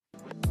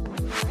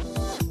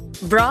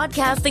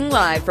Broadcasting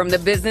live from the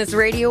Business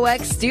Radio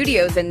X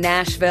studios in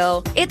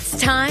Nashville, it's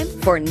time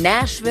for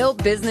Nashville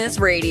Business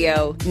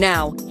Radio.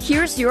 Now,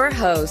 here's your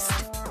host.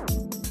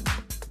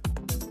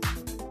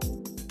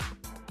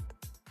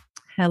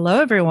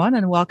 Hello, everyone,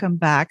 and welcome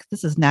back.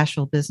 This is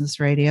Nashville Business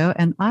Radio,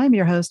 and I'm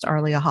your host,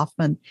 Arlia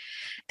Hoffman.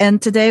 And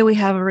today we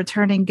have a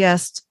returning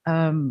guest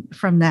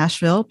from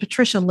Nashville,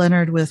 Patricia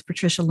Leonard with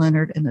Patricia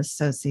Leonard and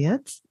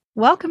Associates.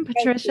 Welcome,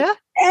 Patricia.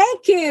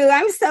 Thank you.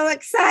 I'm so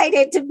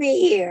excited to be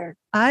here.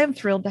 I'm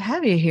thrilled to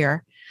have you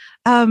here.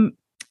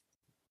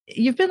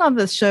 You've been on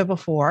this show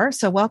before,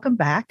 so welcome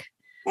back.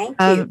 Thank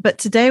you. But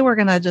today we're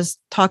going to just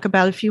talk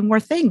about a few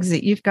more things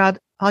that you've got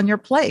on your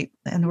plate,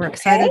 and we're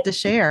excited to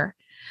share.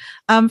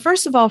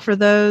 First of all, for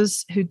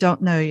those who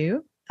don't know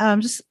you,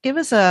 just give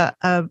us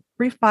a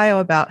brief bio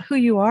about who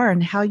you are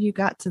and how you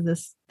got to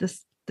this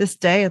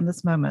day and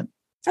this moment.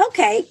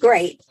 Okay,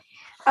 great.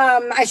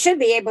 I should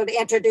be able to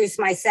introduce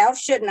myself,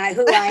 shouldn't I?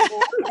 Who I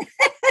am.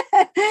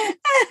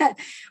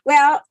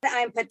 Well,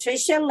 I'm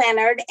Patricia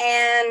Leonard,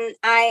 and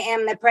I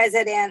am the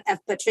president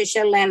of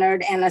Patricia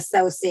Leonard and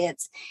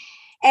Associates.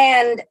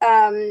 And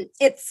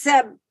it's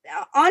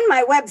on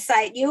my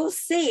website, you'll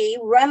see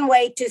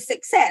Runway to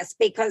Success,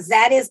 because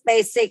that is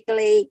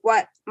basically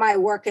what my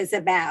work is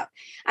about.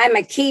 I'm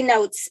a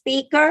keynote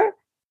speaker,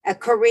 a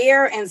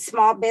career and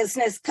small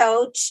business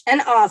coach,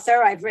 an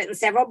author. I've written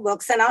several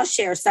books, and I'll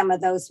share some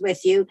of those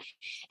with you.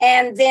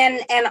 And then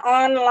an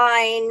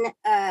online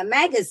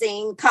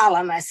magazine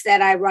columnist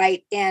that I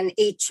write in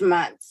each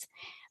month.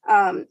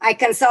 I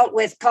consult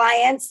with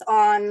clients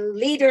on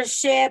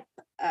leadership,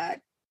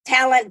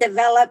 talent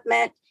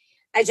development.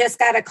 I just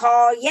got a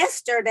call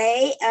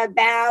yesterday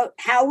about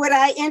how would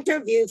I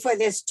interview for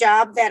this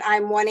job that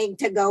I'm wanting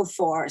to go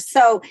for.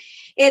 So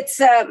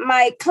it's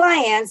my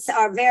clients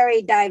are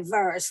very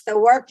diverse. The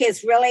work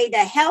is really to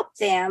help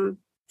them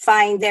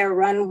find their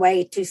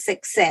runway to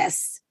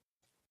success.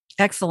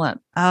 Excellent.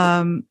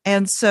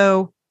 And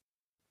so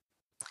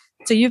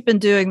you've been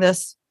doing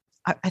this,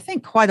 I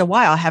think, quite a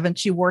while,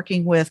 haven't you?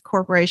 Working with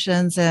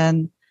corporations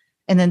and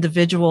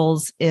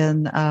individuals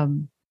in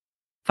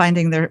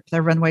finding their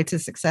runway to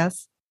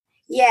success?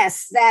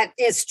 Yes, that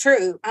is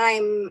true.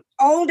 I'm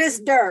old as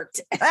dirt.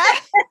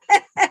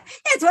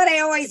 That's what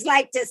I always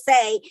like to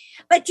say.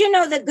 But you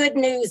know, the good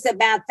news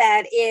about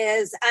that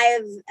is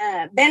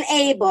I've been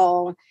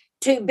able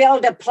to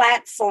build a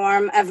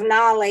platform of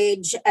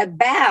knowledge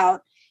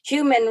about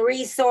human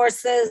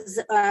resources,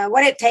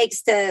 what it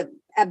takes to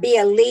be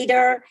a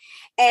leader,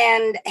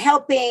 and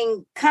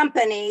helping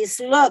companies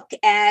look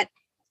at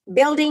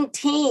building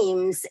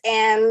teams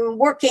and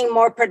working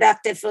more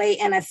productively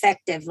and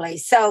effectively.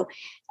 So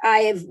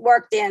I've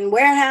worked in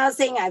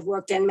warehousing, I've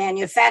worked in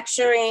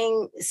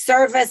manufacturing,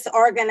 service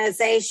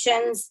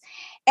organizations,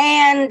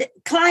 and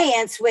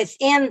clients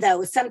within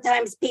those.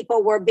 Sometimes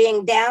people were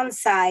being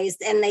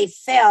downsized and they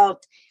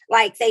felt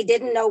like they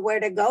didn't know where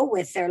to go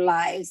with their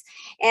lives.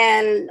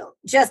 And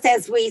just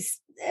as we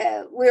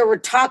were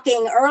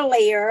talking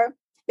earlier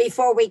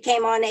before we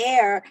came on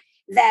air,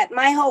 that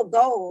my whole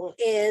goal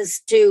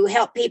is to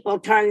help people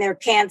turn their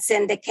can'ts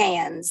into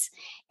cans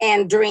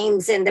and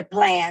dreams into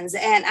plans.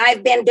 And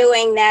I've been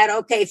doing that,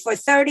 for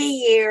 30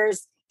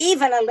 years,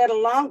 even a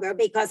little longer,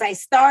 because I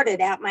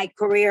started out my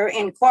career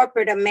in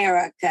corporate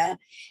America.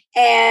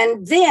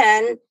 And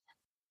then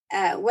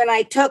when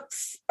I took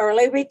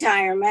early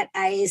retirement,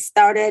 I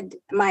started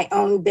my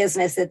own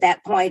business at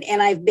that point,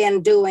 and I've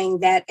been doing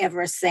that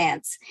ever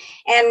since.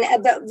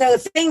 And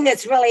the thing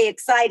that's really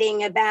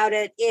exciting about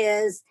it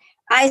is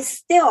I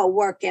still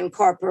work in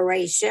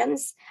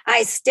corporations.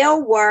 I still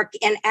work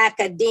in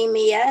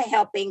academia,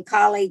 helping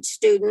college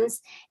students,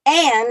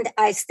 and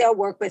I still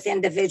work with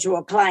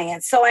individual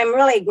clients. So I'm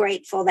really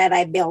grateful that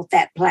I built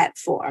that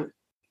platform.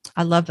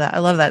 I love that.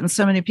 And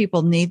so many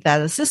people need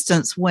that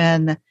assistance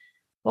when,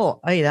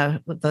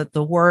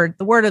 the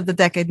word of the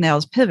decade now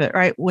is pivot,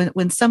 right? When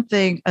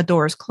a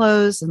door is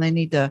closed and they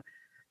need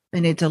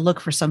to look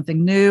for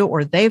something new,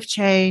 or they've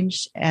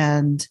changed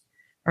and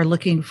are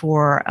looking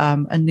for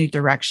a new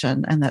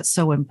direction. And that's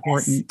so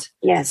important.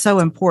 Yes. So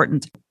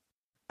important.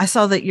 I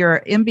saw that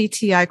you're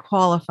MBTI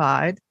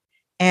qualified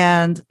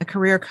and a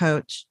career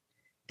coach.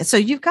 So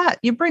you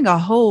bring a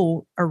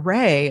whole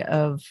array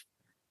of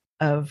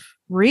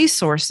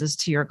resources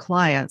to your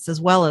clients,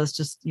 as well as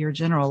just your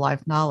general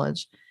life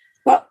knowledge.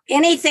 Well,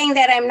 anything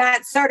that I'm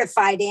not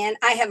certified in,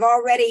 I have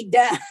already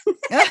done.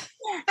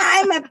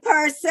 I'm a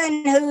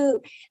person who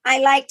I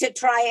like to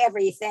try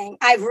everything.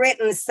 I've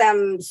written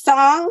some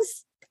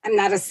songs. I'm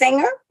not a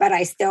singer, but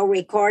I still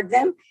record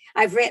them.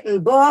 I've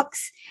written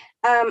books.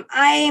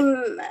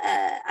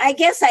 I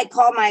guess I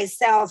call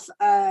myself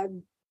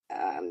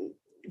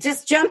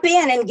just jump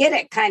in and get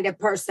it kind of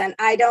person.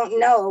 I don't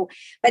know,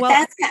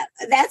 but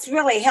that's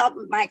really helped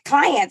my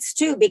clients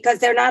too, because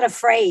they're not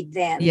afraid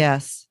then.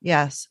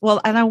 Yes.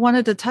 Well, and I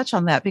wanted to touch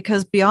on that,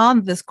 because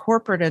beyond this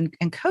corporate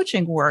and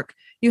coaching work,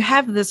 you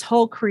have this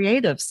whole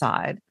creative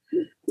side.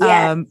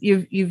 Yes.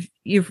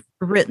 You've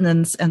written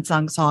and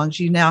sung songs.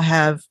 You now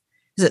have,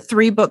 is it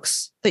 3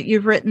 books that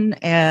you've written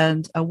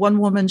and a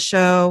one-woman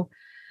show?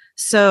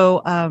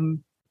 So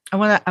I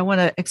want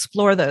to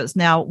explore those.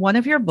 Now, one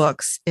of your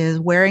books is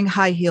Wearing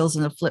High Heels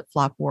in a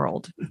Flip-Flop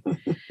World.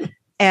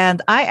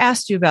 And I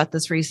asked you about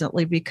this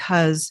recently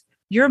because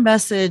your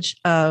message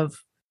of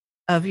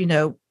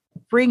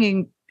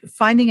finding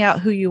out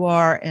who you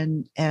are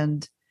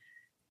and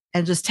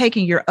just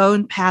taking your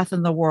own path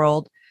in the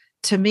world,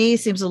 to me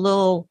seems a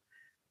little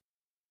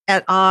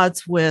at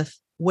odds with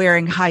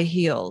wearing high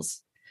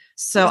heels.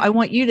 So I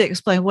want you to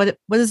explain what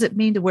does it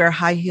mean to wear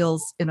high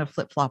heels in a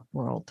flip-flop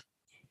world?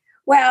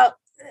 Well,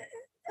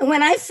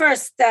 when I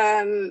first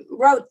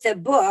wrote the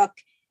book,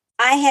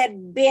 I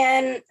had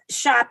been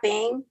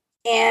shopping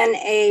in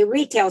a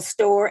retail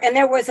store, and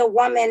there was a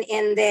woman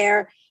in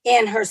there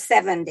in her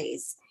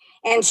 70s,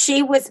 and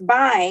she was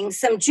buying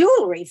some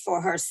jewelry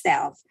for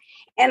herself.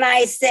 And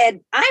I said,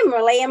 I'm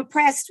really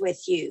impressed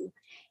with you.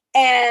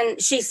 And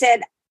she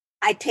said,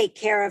 I take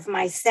care of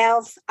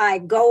myself. I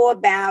go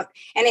about,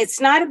 and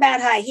it's not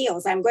about high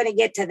heels. I'm going to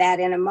get to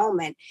that in a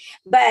moment.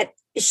 But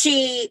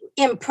she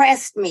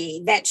impressed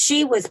me that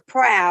she was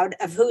proud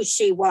of who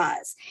she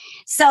was.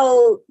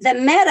 So the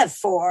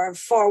metaphor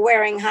for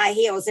wearing high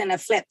heels in a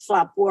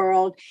flip-flop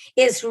world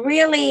is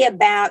really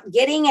about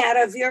getting out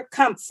of your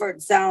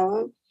comfort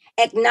zone,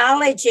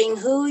 acknowledging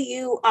who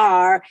you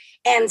are,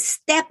 and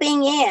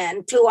stepping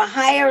in to a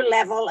higher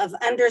level of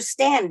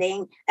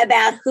understanding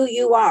about who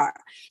you are.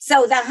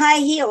 So the high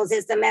heels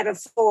is the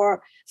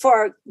metaphor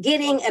for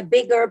getting a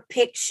bigger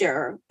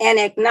picture and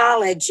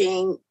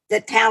acknowledging the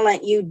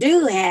talent you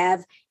do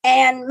have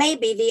and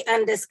maybe the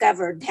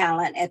undiscovered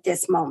talent at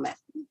this moment.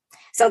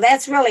 So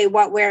that's really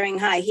what wearing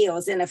high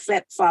heels in a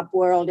flip-flop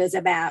world is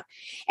about.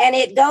 And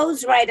it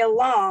goes right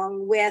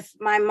along with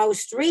my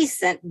most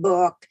recent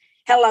book,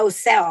 Hello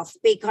Self,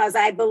 because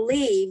I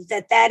believe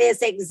that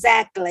is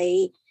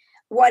exactly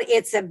what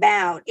it's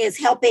about, is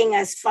helping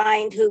us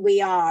find who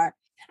we are.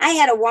 I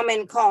had a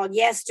woman called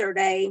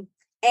yesterday,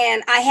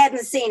 and I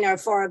hadn't seen her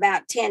for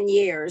about 10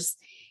 years.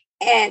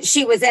 And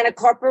she was in a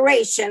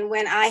corporation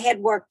when I had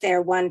worked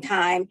there one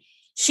time.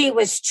 She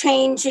was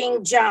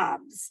changing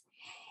jobs.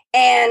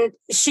 And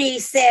she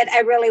said, I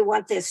really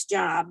want this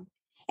job.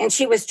 And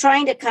she was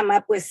trying to come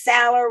up with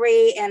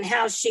salary and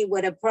how she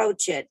would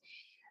approach it.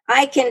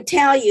 I can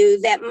tell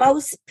you that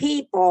most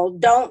people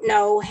don't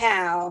know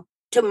how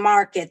to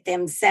market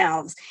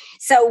themselves.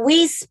 So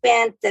we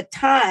spent the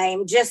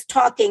time just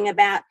talking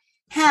about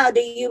how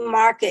do you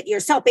market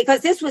yourself?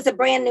 Because this was a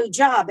brand new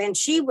job and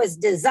she was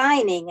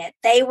designing it.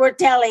 They were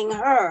telling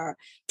her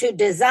to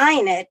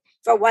design it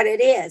for what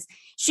it is.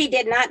 She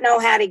did not know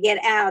how to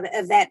get out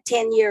of that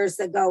 10 years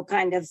ago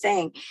kind of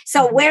thing.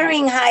 So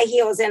wearing high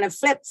heels in a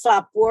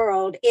flip-flop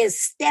world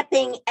is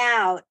stepping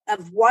out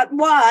of what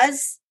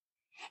was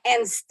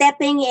and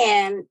stepping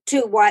in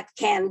to what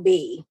can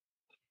be.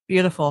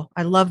 Beautiful.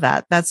 I love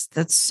that.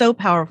 That's so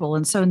powerful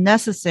and so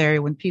necessary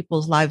when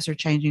people's lives are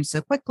changing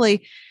so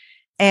quickly.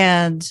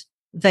 And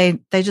they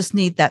just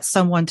need that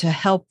someone to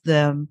help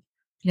them,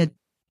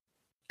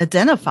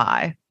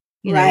 identify,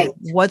 right,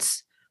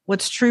 what's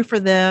true for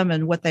them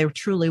and what they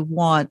truly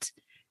want,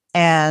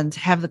 and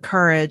have the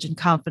courage and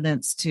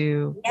confidence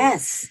to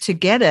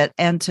get it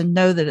and to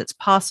know that it's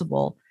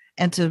possible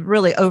and to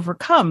really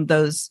overcome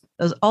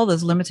all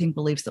those limiting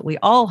beliefs that we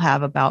all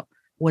have about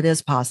what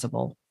is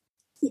possible.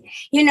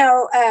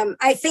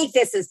 I think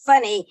this is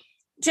funny.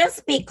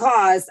 Just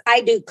because I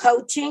do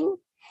coaching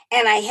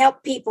and I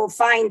help people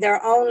find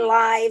their own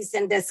lives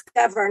and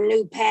discover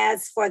new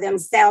paths for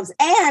themselves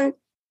and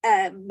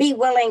be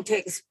willing to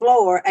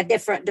explore a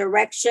different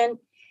direction,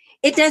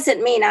 it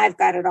doesn't mean I've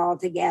got it all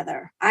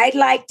together. I'd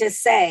like to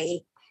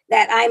say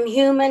that I'm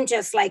human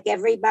just like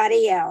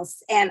everybody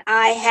else. And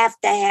I have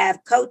to have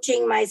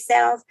coaching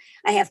myself.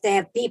 I have to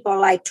have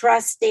people I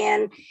trust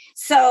in.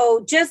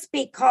 So just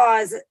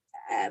because,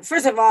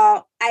 first of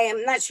all, I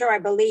am not sure I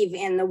believe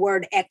in the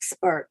word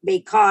expert,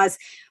 because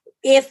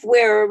if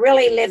we're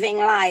really living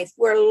life,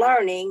 we're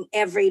learning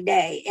every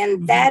day.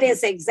 And that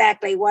is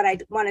exactly what I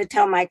want to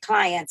tell my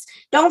clients.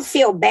 Don't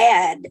feel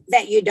bad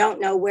that you don't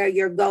know where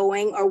you're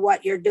going or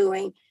what you're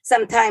doing.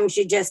 Sometimes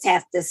you just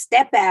have to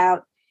step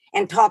out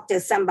and talk to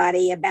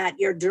somebody about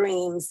your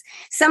dreams.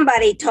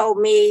 Somebody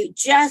told me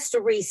just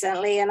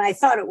recently, and I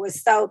thought it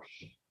was so,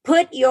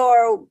 put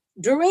your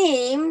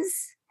dreams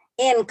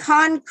in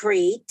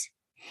concrete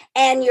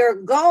and your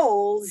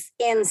goals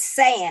in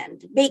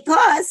sand,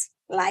 because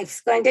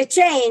life's going to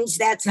change.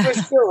 That's for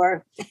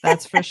sure.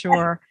 That's for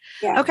sure.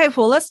 Yeah. Okay,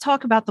 well, let's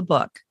talk about the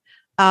book.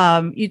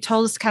 You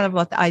told us kind of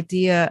what the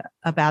idea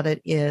about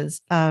it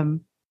is.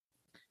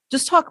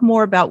 Just talk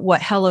more about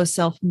what Hello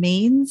Self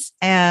means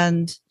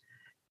and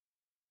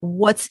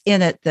what's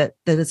in it that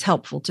is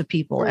helpful to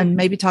people, and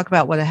maybe talk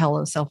about what a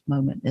Hello Self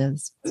moment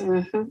is.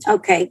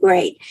 Okay,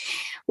 great.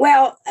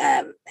 Well,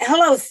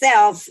 Hello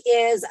Self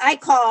is, I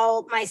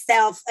call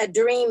myself a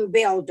dream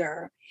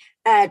builder.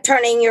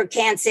 Turning your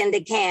can'ts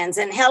into cans.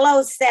 And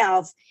Hello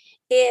Self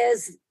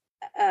is,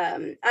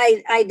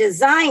 I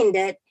designed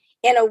it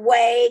in a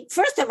way.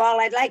 First of all,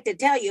 I'd like to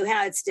tell you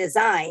how it's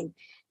designed.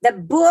 The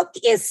book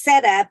is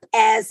set up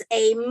as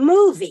a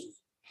movie.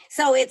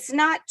 So it's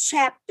not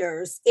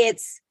chapters,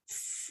 it's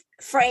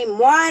frame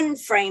 1,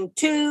 frame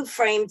 2,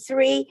 frame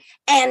 3,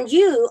 and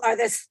you are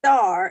the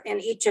star in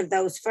each of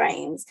those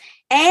frames.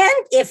 And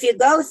if you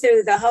go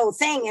through the whole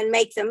thing and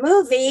make the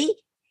movie,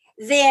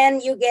 then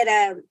you get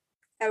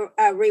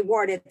a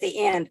reward at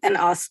the end, an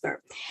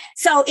Oscar.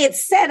 So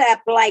it's set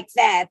up like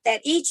that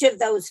each of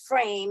those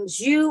frames,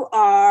 you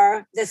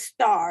are the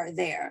star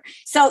there.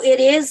 So it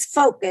is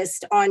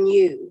focused on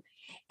you.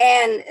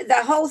 And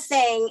the whole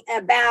thing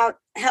about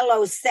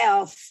Hello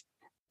Self,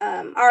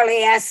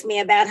 Arlie asked me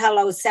about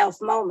Hello Self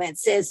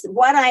moments, is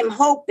what I'm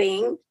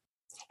hoping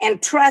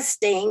and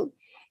trusting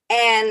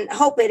and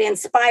hope it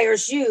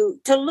inspires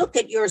you to look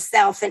at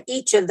yourself in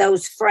each of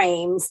those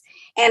frames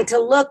and to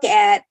look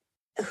at,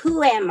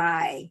 who am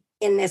I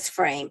in this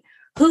frame?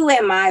 Who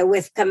am I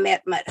with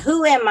commitment?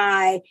 Who am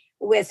I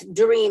with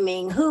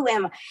dreaming? Who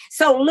am I?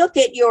 So look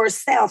at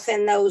yourself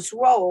in those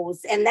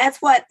roles. And that's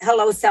what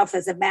Hello Self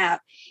is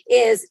about,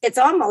 is it's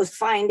almost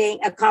finding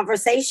a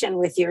conversation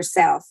with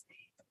yourself.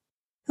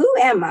 Who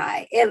am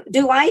I?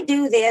 Do I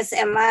do this?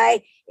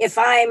 If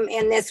I'm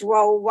in this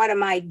role, what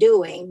am I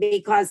doing?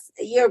 Because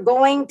you're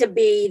going to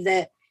be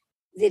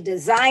the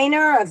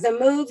designer of the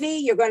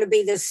movie. You're going to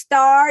be the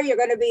star. You're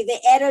going to be the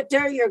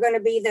editor. You're going to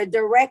be the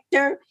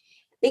director,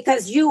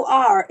 because you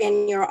are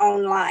in your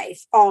own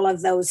life, all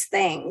of those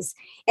things.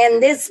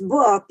 And this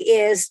book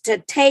is to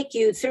take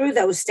you through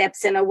those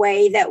steps in a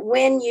way that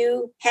when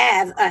you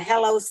have a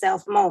Hello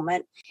Self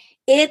moment,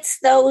 it's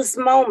those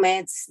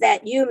moments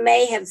that you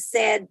may have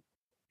said,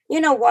 you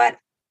know what,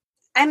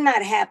 I'm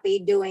not happy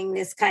doing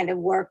this kind of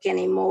work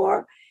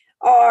anymore,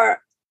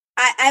 or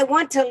I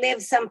want to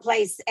live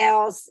someplace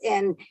else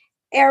in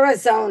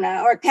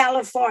Arizona or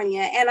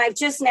California, and I've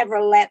just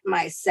never let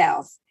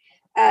myself.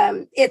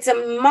 It's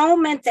a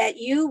moment that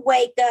you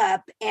wake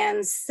up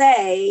and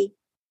say,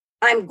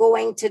 I'm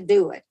going to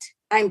do it.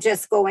 I'm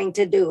just going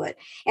to do it.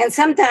 And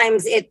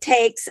sometimes it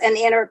takes an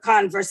inner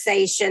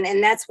conversation,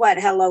 and that's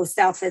what Hello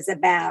Self is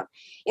about,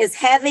 is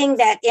having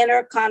that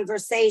inner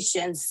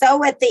conversation.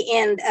 So at the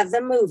end of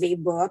the movie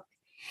book,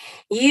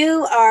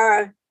 you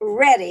are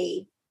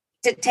ready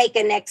to take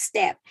a next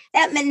step.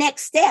 That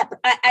next step,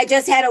 I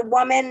just had a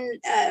woman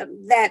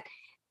that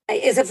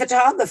is a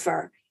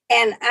photographer,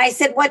 and I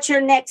said, what's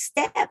your next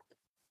step?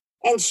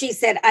 And she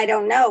said, I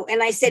don't know.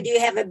 And I said, do you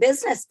have a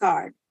business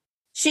card?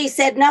 She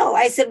said, no.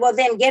 I said, well,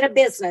 then get a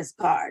business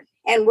card,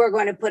 and we're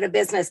going to put a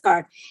business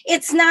card.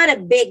 It's not a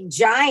big,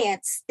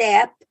 giant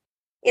step.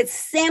 It's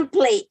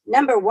simply,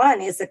 number one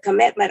is a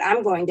commitment.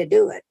 I'm going to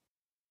do it.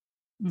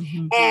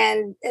 Mm-hmm.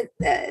 And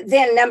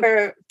then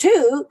number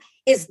two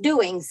is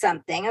doing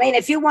something. I mean,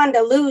 if you want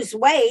to lose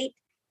weight,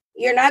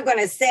 you're not going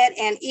to sit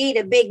and eat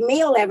a big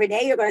meal every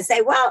day. You're going to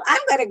say, well,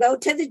 I'm going to go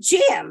to the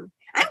gym.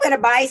 I'm going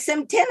to buy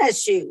some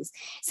tennis shoes.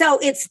 So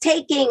it's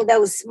taking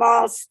those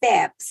small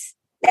steps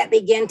that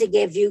begin to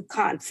give you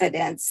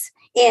confidence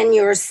in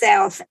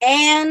yourself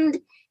and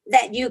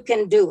that you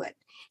can do it.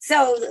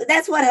 So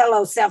that's what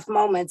Hello Self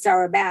moments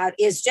are about,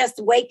 is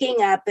just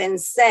waking up and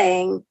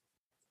saying,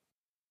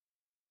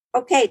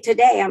 okay,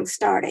 today I'm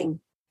starting.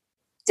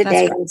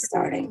 I'm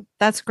starting.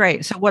 That's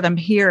great. So what I'm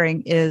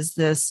hearing is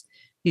this,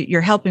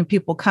 you're helping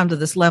people come to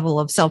this level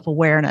of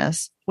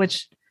self-awareness,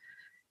 which,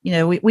 you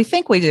know, we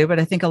think we do, but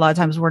I think a lot of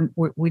times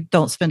we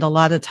don't spend a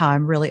lot of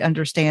time really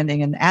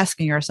understanding and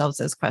asking ourselves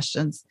those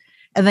questions,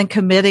 and then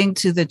committing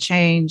to the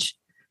change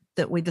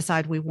that we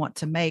decide we want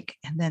to make,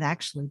 and then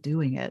actually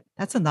doing it.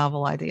 That's a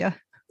novel idea.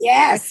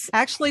 Yes.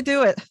 Actually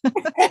do it.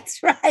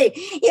 That's right.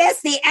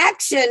 Yes, the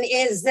action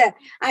is,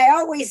 I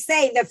always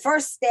say the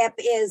first step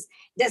is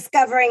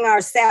discovering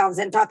ourselves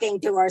and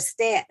talking to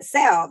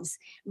ourselves.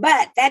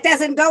 But that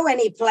doesn't go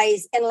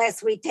anyplace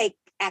unless we take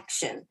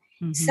action.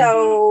 Mm-hmm.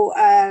 So,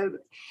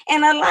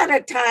 and a lot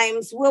of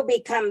times we'll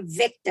become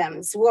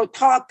victims. We'll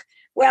talk,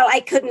 well,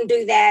 I couldn't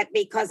do that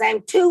because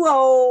I'm too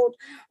old,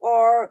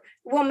 or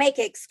we'll make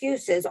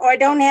excuses, or I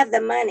don't have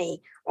the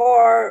money,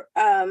 or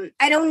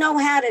I don't know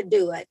how to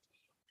do it.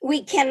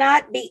 We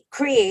cannot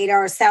create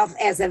ourselves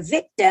as a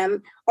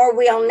victim, or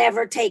we'll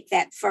never take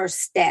that first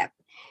step.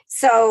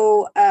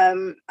 So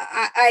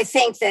I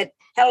think that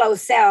Hello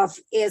Self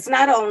is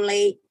not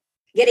only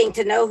getting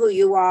to know who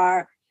you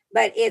are,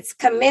 but it's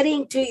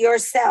committing to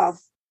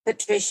yourself,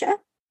 Patricia,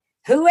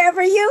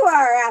 whoever you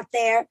are out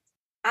there.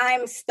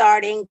 I'm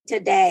starting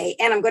today,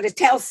 and I'm going to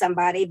tell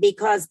somebody,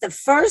 because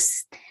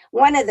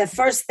one of the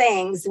first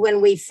things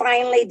when we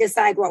finally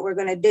decide what we're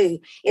going to do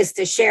is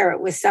to share it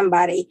with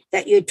somebody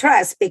that you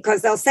trust,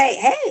 because they'll say,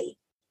 hey,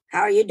 how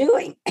are you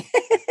doing?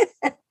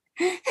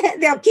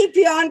 They'll keep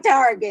you on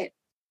target.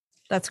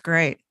 That's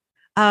great.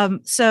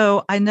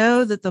 So I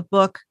know that the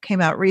book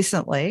came out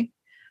recently,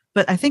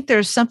 but I think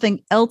there's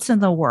something else in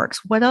the works.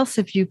 What else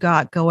have you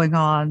got going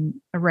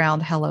on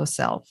around Hello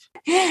Self?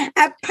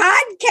 A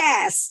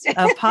podcast.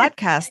 A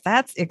podcast.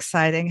 That's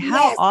exciting.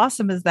 How Yes.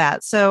 awesome is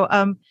that? So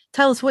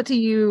tell us, so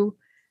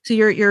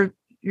you're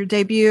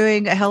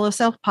debuting a Hello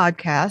Self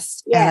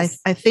podcast. Yes.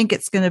 And I think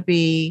it's going to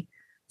be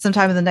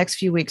sometime in the next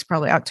few weeks,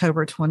 probably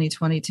October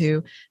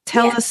 2022.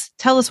 Tell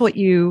us what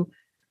you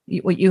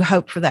what you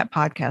hope for that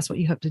podcast, what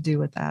you hope to do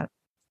with that.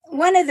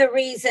 One of the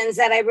reasons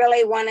that I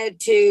really wanted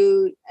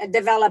to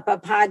develop a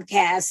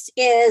podcast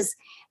is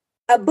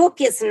a book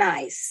is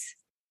nice.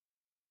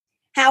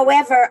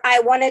 However,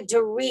 I wanted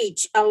to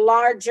reach a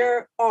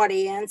larger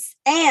audience,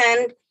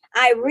 and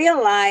I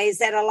realized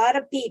that a lot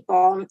of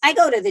people, I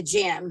go to the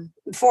gym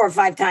 4 or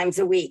 5 times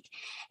a week,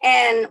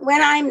 and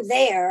when I'm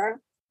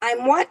there,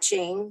 I'm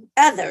watching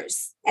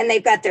others, and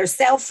they've got their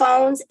cell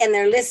phones and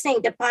they're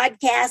listening to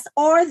podcasts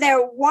or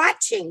they're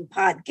watching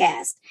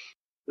podcasts.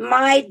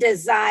 My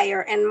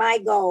desire and my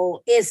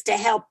goal is to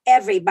help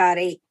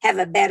everybody have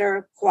a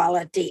better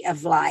quality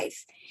of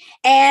life.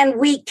 And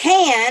we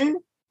can,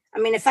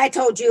 if I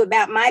told you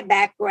about my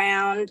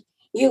background,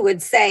 you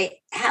would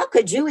say, how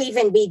could you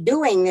even be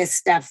doing this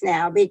stuff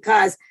now?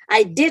 Because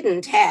I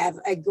didn't have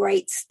a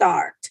great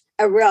start,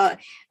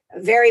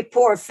 very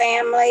poor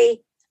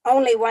family,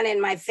 only one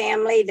in my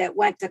family that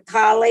went to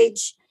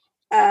college,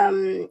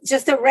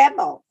 just a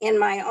rebel in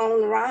my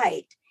own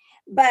right.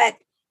 But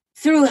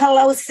through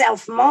Hello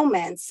Self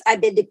moments, I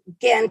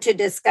began to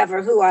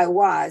discover who I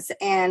was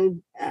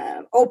and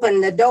open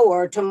the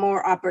door to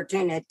more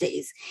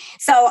opportunities.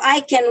 So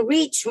I can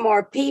reach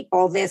more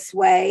people this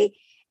way,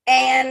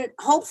 and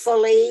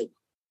hopefully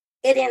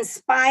it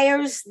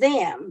inspires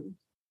them,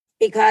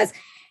 because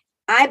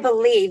I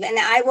believe, and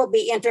I will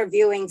be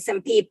interviewing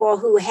some people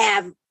who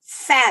have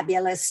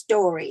fabulous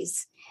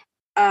stories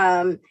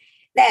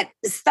that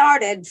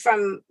started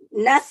from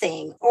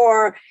nothing,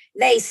 or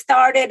they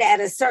started at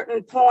a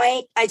certain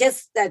point. I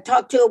just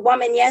talked to a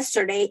woman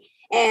yesterday,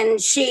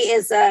 and she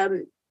is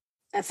a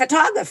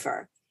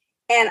photographer.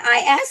 And I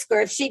asked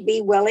her if she'd be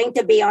willing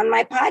to be on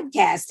my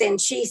podcast. And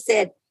she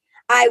said,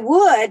 I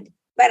would,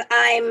 but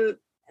I'm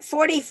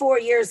 44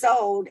 years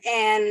old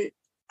and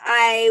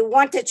I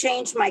want to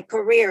change my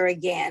career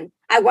again.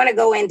 I want to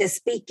go into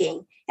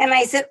speaking. And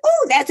I said,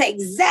 oh, that's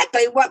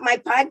exactly what my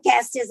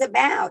podcast is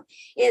about,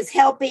 is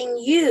helping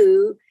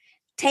you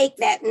take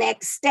that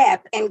next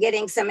step and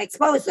getting some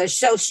exposure.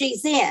 So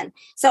she's in.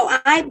 So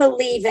I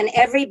believe in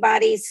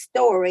everybody's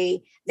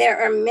story.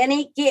 There are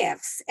many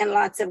gifts and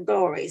lots of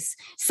glories.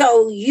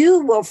 So you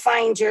will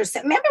find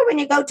yourself. Remember when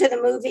you go to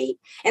the movie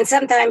and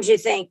sometimes you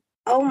think,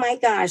 oh my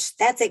gosh,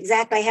 that's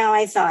exactly how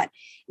I thought.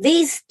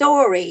 These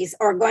stories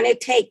are going to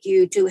take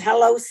you to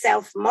Hello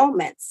Self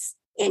moments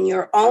in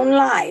your own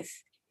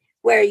life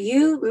where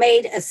you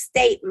made a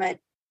statement,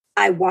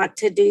 I want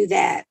to do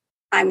that.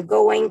 I'm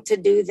going to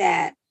do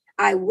that.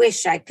 I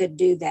wish I could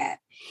do that.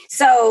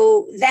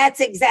 So that's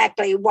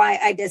exactly why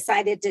I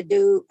decided to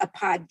do a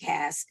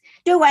podcast.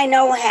 Do I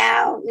know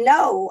how?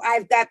 No,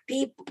 I've got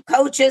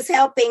coaches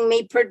helping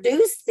me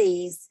produce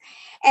these.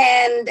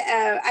 And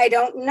I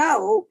don't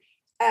know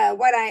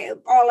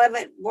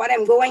what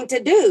I'm going to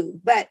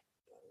do, but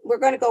we're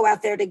going to go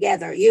out there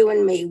together, you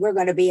and me. We're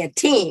going to be a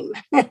team.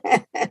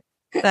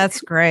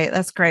 That's great.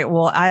 That's great.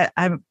 Well,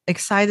 I'm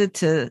excited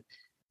to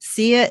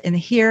see it and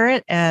hear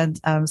it, and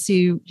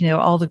see,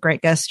 all the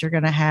great guests you're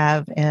going to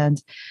have.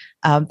 And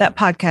that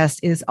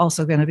podcast is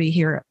also going to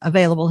be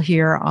available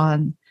here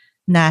on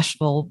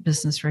Nashville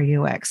Business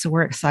Radio X. So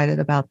we're excited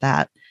about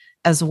that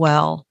as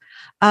well.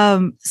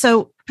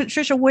 So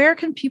Patricia, where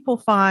can people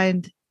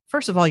find,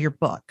 first of all, your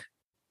book?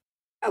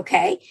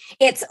 Okay.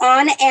 It's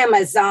on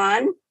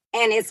Amazon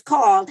and it's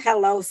called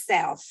Hello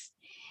Self.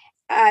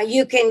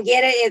 You can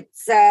get it.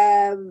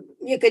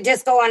 You could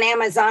just go on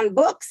Amazon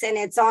Books and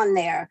it's on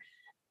there.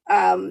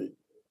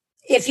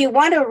 If you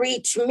want to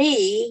reach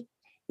me,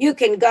 you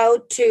can go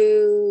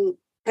to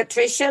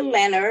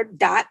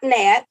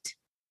patricialeonard.net,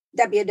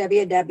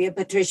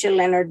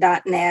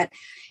 www.patricialeonard.net.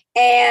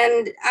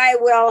 And I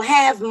will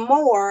have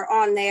more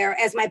on there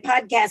as my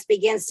podcast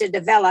begins to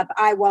develop.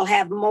 I will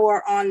have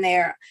more on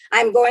there.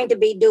 I'm going to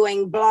be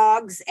doing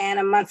blogs and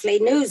a monthly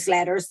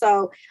newsletter.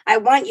 So I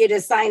want you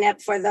to sign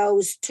up for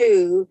those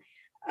too,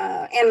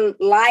 and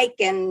like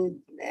and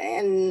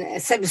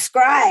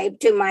subscribe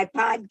to my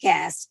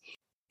podcast.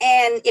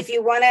 And if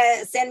you want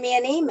to send me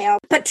an email,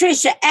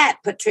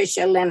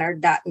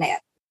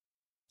 patricia@patricialeonard.net.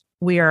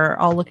 We are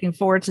all looking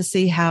forward to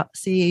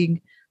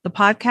seeing the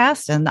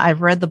podcast, and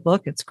I've read the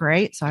book. It's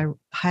great. So I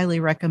highly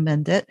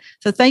recommend it.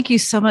 So thank you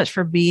so much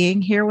for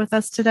being here with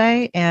us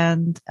today,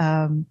 and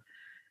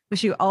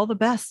wish you all the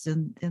best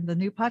in the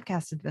new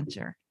podcast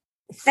adventure.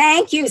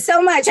 Thank you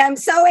so much. I'm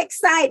so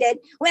excited.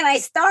 When I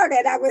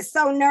started, I was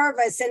so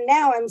nervous, and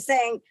now I'm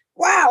saying,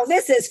 wow,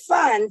 this is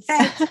fun.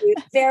 Thank you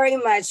very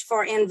much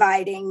for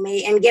inviting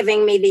me and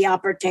giving me the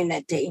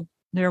opportunity.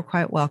 You're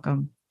quite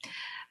welcome.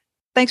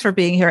 Thanks for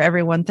being here,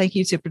 everyone. Thank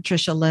you to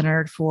Patricia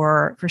Leonard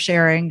for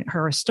sharing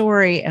her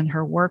story and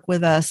her work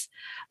with us.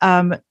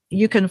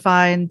 You can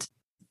find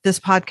this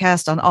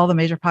podcast on all the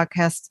major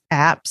podcast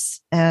apps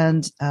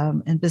and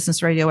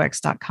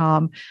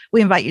businessradiox.com.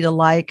 We invite you to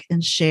like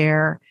and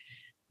share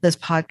this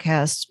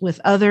podcast with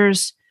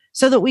others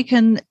so that we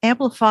can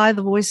amplify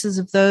the voices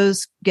of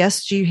those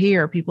guests you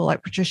hear, people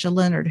like Patricia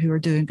Leonard, who are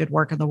doing good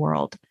work in the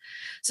world.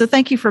 So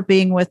thank you for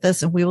being with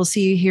us, and we will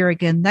see you here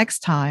again next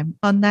time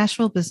on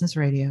Nashville Business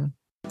Radio.